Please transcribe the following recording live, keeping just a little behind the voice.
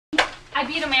I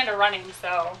beat Amanda running,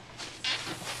 so.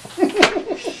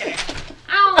 Just kidding.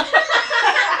 Ow!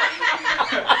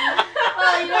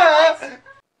 Oh, you know what?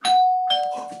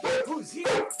 Who's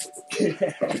here?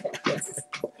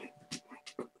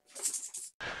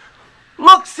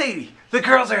 Look, Sadie! The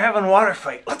girls are having a water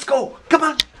fight. Let's go! Come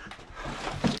on!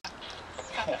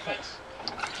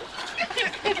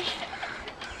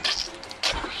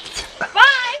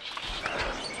 Bye!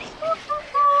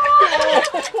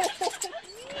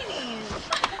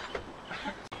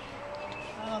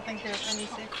 I don't think there's any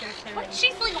safe criteria. What?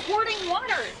 She's like hoarding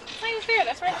water. It's not even fair.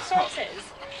 That's where the source is.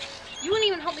 You wouldn't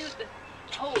even help me with the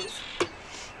hose.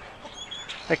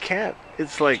 I can't.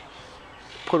 It's like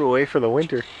put away for the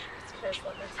winter.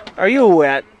 Are you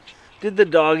wet? Did the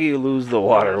doggy lose the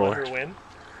water war? Win?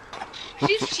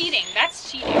 She's cheating.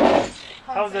 That's cheating.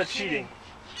 How's that cheating?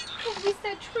 Because we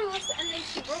said truce and then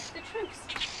she broke the truce.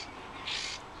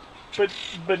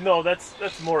 But no,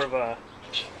 that's more of a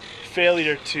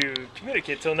failure to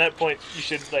communicate. So in that point, you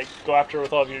should like go after her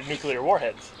with all of your nuclear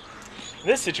warheads. In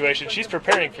this situation, she's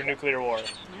preparing for nuclear war.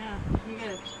 Yeah, you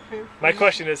gotta prove. My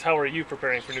question is, how are you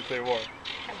preparing for nuclear war?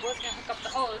 I was going to hook up the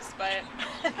hose, but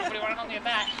nobody want to help me with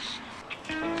that.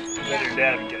 Then your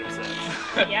dad would get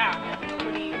upset. Yeah,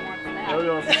 nobody wants that. Nobody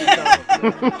wants to see that.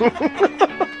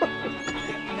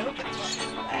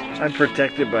 I'm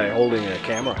protected by holding a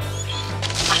camera.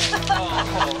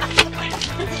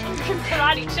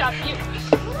 Karate chop you.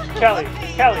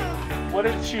 Kelly, what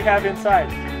does she have inside?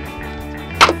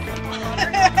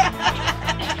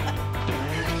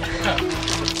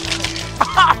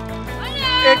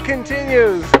 It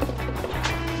continues.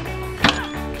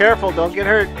 Careful, don't get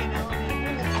hurt.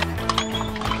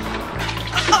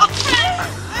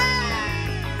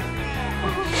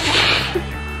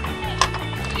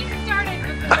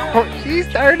 She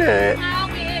started it.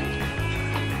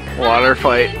 Water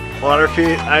fight. Water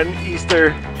feet on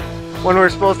Easter when we're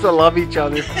supposed to love each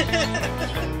other.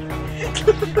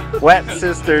 Wet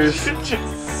sisters.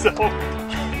 Just so.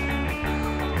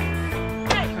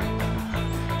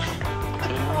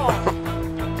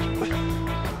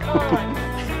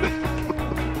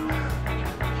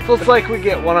 So it's like we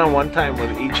get one-on-one time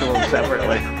with each of them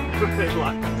separately.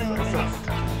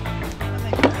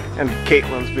 And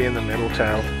Caitlin's being the middle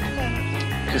child.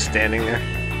 Just standing there.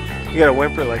 You gotta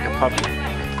whimper like a puppy.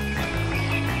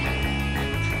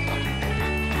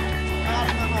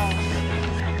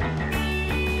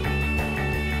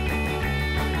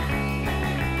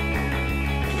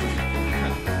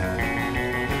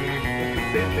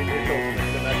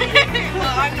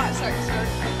 Well, I'm not sorry, sir.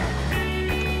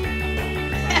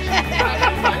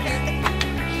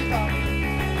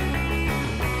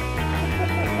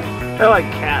 They're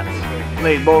like cats.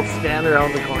 They both stand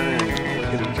around the corner and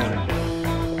look at each other.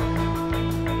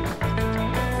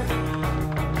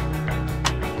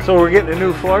 So we're getting a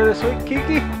new floor this week,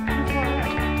 Kiki?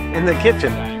 In the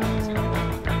kitchen. Can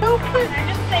I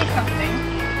just say something?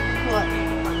 What?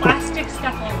 Plastic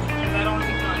stuff only, because I don't want to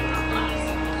be filling this glass.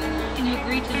 Can you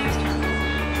agree to those terms?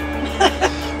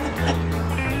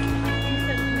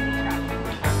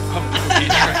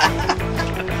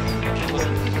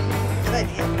 Good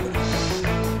idea.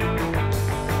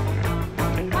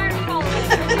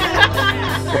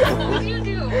 What do you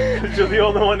do? You're the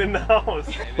only one in the house.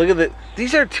 Look at the.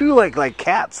 These are two like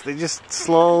cats. They just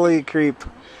slowly creep.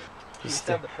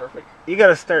 You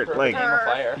gotta start like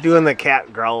doing the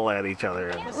cat growl at each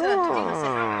other. Sit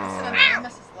on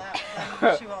Mrs. lap,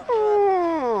 then she won't do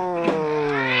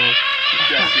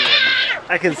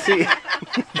I can see.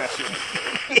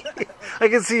 I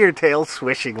can see your tail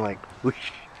swishing like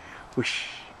whoosh, whoosh.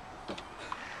 I'm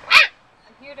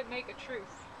here to make a truce.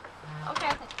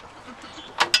 Okay.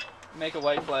 Make a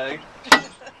white flag.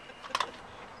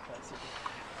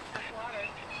 Water.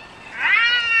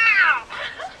 Ow!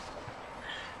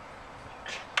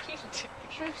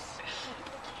 Truce.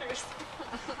 Truce.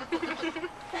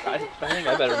 I think I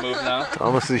better move now.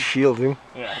 Thomas's shielding.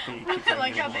 Yeah, I think you keep I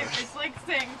like how it's like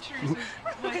saying truces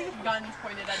with guns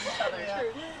pointed at each other. Yeah.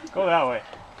 Go that way.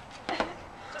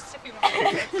 Just if you want.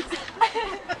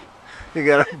 You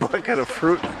got a bucket of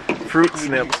fruit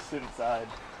snips. Sit inside.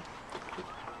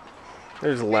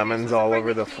 There's lemons all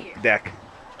over the deck.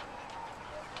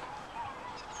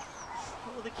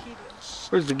 What will the key do?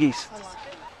 Where's the geese? Unlock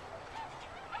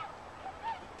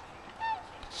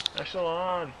it?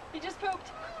 Echelon. He just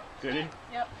pooped. Did he?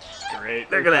 Yep. Great.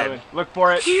 They're gonna look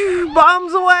for it.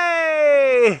 bombs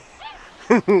away.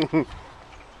 Wonder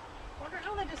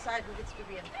how they decide who gets to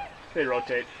be in front. They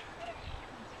rotate.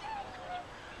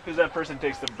 Because that person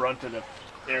takes the brunt of the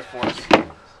Air Force.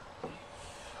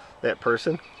 That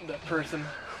person? That person.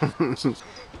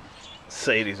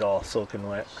 Sadie's all soaking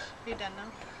wet. Are you done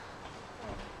now?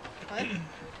 What?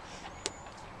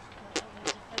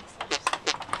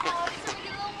 Oh, it's gonna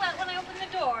get a little wet when I open the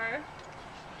door.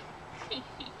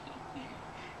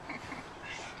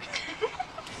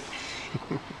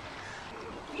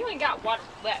 You ain't got water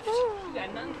left. You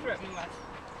got nothing to threaten me with. Are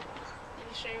you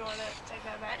sure you want to take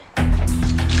that back?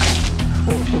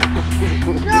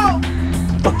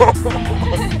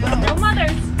 No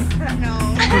mothers. No.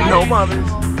 No mothers.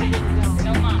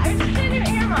 No mom. I just didn't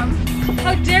hear, Mom.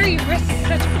 How dare you risk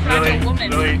such a fragile woman?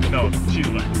 Lily, no, she's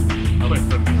away. Away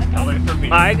from me. Away from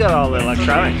me. I got all the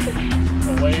electronics.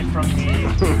 Away from me.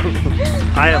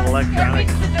 I have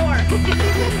electronics. The door.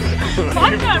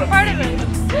 I'm not part of it.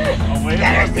 Away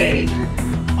from me.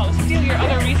 I'll steal your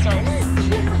other resource.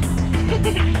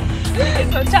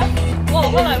 It's so tough. Well,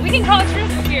 hold on. We can call it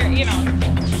truce if you're,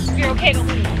 if you're okay to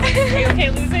lose. Are you okay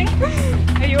losing?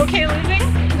 Are you okay losing?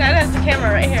 That has the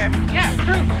camera right here. Yeah,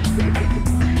 proof.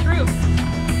 Proof.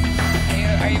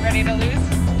 Are you ready to lose?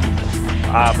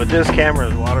 But this camera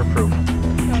is waterproof.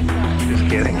 Just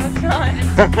kidding. No, it's not.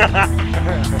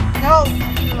 No.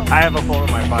 I have a phone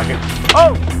in my pocket.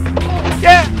 Oh!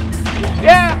 Yeah!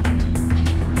 Yeah!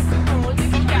 Oh, look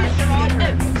at you guys. They're all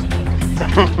empty.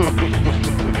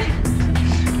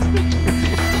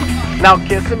 Now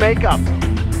kiss and make up.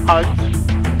 Hugs.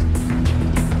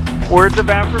 Words of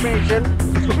affirmation.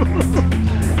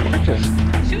 Gorgeous.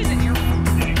 She was in your room.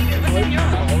 What's in your room?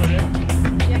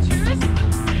 Yeah, Truce?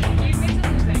 You made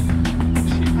some losing.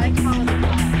 I call it a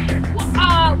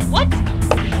lie. What?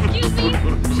 Excuse me?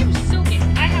 She was soaking.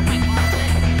 I have my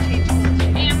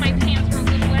armlet and my pants were a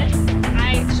little wet.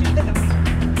 She was soaking.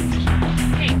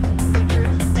 Hey,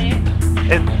 say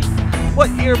it. What?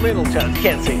 You're a middle child. You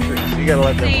can't say truth. You gotta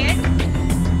let them. Say it.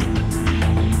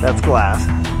 That's glass.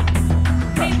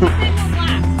 Say it. Say more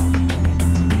glass.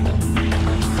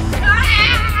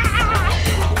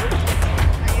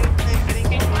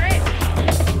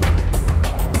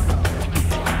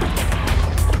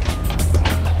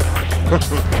 Go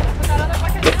for it. Put that other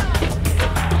bucket down.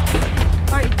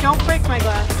 Alright, don't break my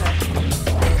glass.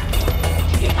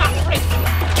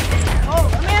 Oh,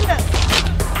 Amanda!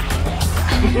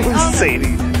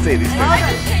 Sadie's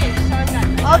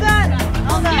All done!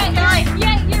 All done!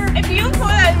 Yeah, you're. If you pour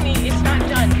it on me, it's not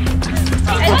done.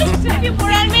 If you pour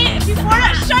it on me,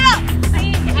 shut up!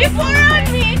 If you pour it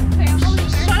on me,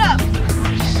 shut up!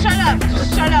 Shut up!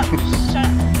 Shut up! Shut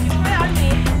up! If you pour it on me,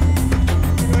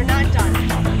 then we're not done.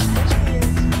 Which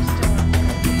means we're still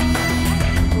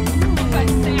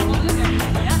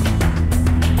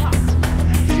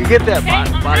Did you get that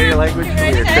body language from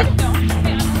your trip?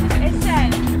 It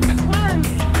said, pour it on me.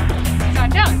 It's not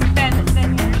done.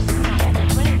 Then you're just not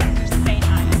winning. You're just saying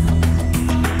hi.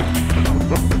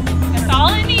 That's all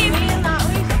I need.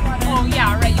 Oh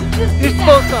yeah, right. You just You're did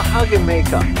supposed to hug and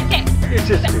make up. Okay. It's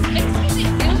just Excuse me.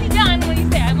 It'll be done when you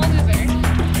say I'm a loser.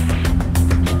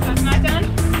 That's not done.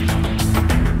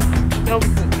 No,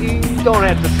 you don't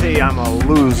have to say I'm a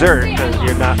loser because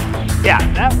you're not. Yeah,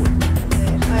 that would.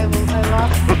 I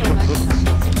lost the next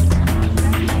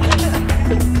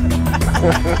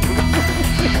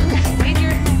Read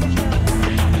your.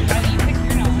 You pick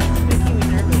your nose.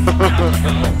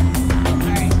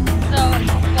 Alright. So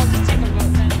we'll just take a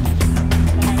vote then.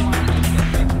 That I won.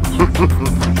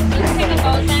 Let's take a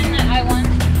vote then that I won.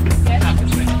 Yes.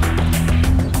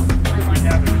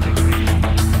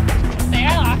 Say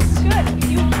I lost. Good.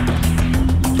 You.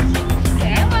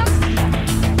 Say I lost.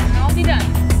 And I'll be done.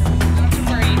 Don't have to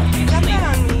worry. You can Drop sleep. that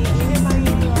on me. You didn't buy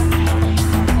me any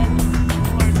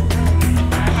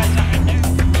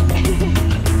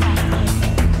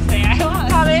Say I lost.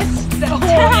 Thomas. Oh, No,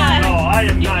 yeah. I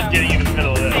am not getting into the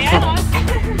middle of Say this. I lost.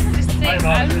 Just say I I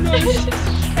lost. lost.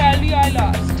 Kelly, I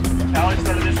lost. Alex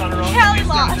started this on her own. Kelly We started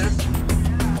lost.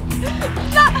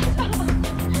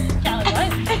 Callie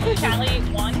what? Callie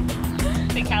won?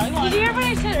 Say Callie won. Did you hear what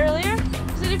I said earlier? I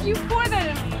said if you pour that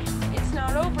in me, it's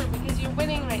not over because you're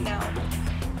winning right now.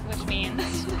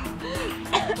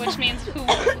 Which means who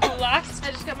lost?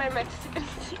 I just got my Mexican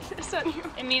stickers on you.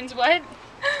 It means what?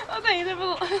 Oh, thank you. A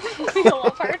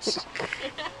little parched.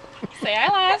 Say I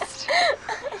lost.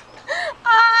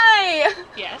 I.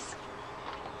 Yes.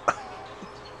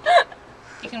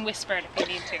 You can whisper it if you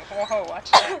need to. Whoa,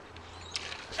 watch that.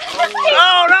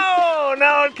 Oh no!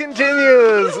 Now it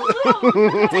continues. That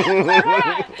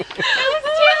was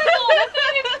terrible. That's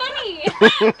not even funny.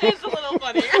 It's a little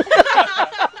funny.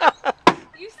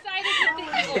 You sided with the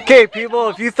evil. Okay, people,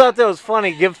 if you thought that was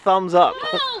funny, give thumbs up. No.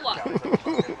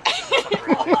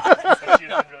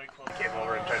 Came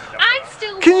over and tried to dump I'm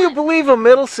still. Can you believe a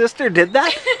middle sister did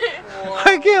that?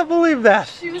 I can't believe that.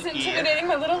 She was intimidating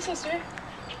my little sister.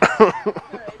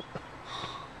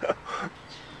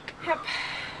 Yep.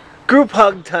 Group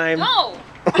hug time. No!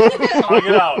 Hug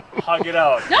it out. Hug it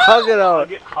out. No! Hug it out.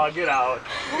 Hug it out.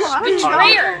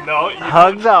 Betrayer! No, you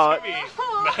Hugs out. me.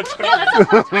 That's No,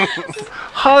 that's not hug Thomas.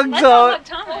 Hugs Let's all out.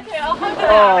 hug Thomas. Okay, I'll hug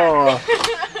that. Oh.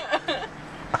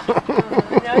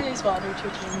 Now you just water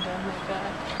chewing down my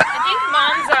god. I think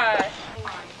Mom's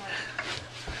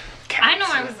I know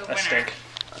I was the That winner.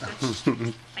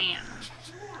 stink. Fan.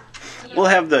 We'll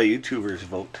have the YouTubers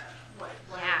vote.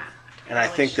 Yeah. And I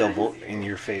think they'll vote in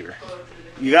your favor.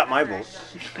 You got my vote.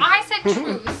 I said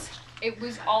Truce. It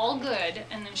was all good,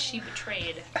 and then she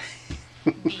betrayed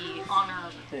the honor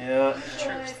of Yeah.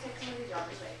 Truce.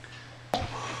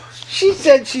 She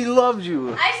said she loves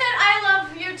you. I said I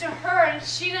love you to her, and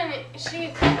she didn't.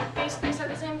 She basically said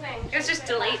the same thing. It was just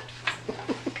delayed.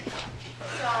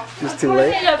 So. Just too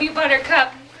late. I love you,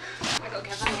 Buttercup. I go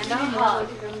give Amanda a hug.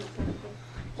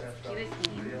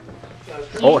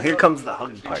 Oh, here comes the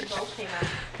hug part.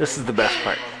 This is the best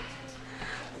part.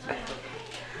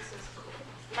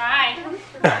 Bye.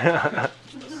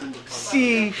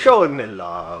 See, showing the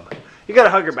love. You gotta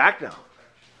hug her back now.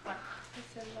 I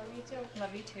said love you too.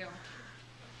 Love you too.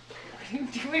 What are you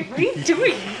doing? What are you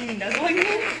doing? You nuzzling me?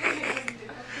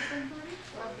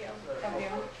 Love you. Love you.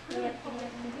 Ow! That's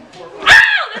my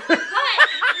butt!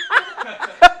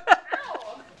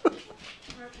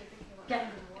 Ow!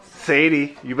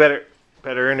 Sadie, you better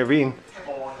intervene.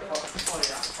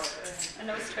 A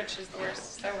nose twitch is the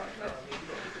worst. So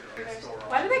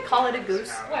Why do they call it a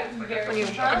goose? When you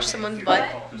pinch someone's butt?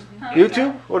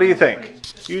 YouTube, what do you think?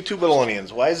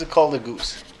 YouTubealonians, why is it called a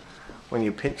goose when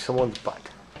you pinch someone's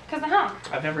butt? because of him.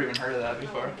 I've never even heard of that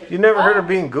before. You never heard of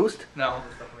being goosed? No.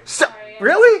 So,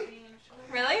 really?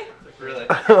 Really? Really?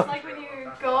 It's like when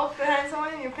you go up behind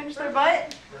someone and you pinch their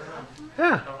butt?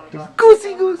 Yeah.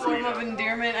 Goosey goosey. Form of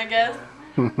endearment, I guess.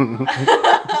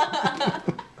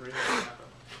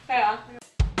 Yeah.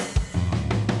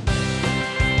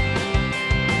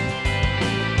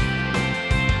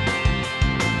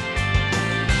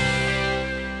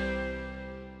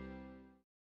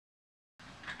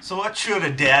 So what should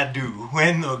a dad do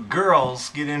when the girls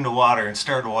get into water and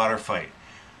start a water fight?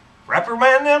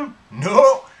 Reprimand them?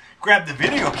 No. Grab the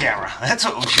video camera. That's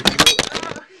what we should do.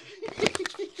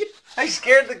 I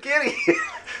scared the kitty.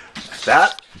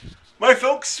 That, my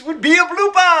folks, would be a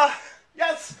blooper.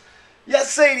 Yes.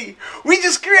 Yes, Sadie. We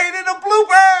just created a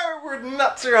blooper. We're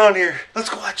nuts around here. Let's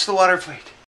go watch the water fight.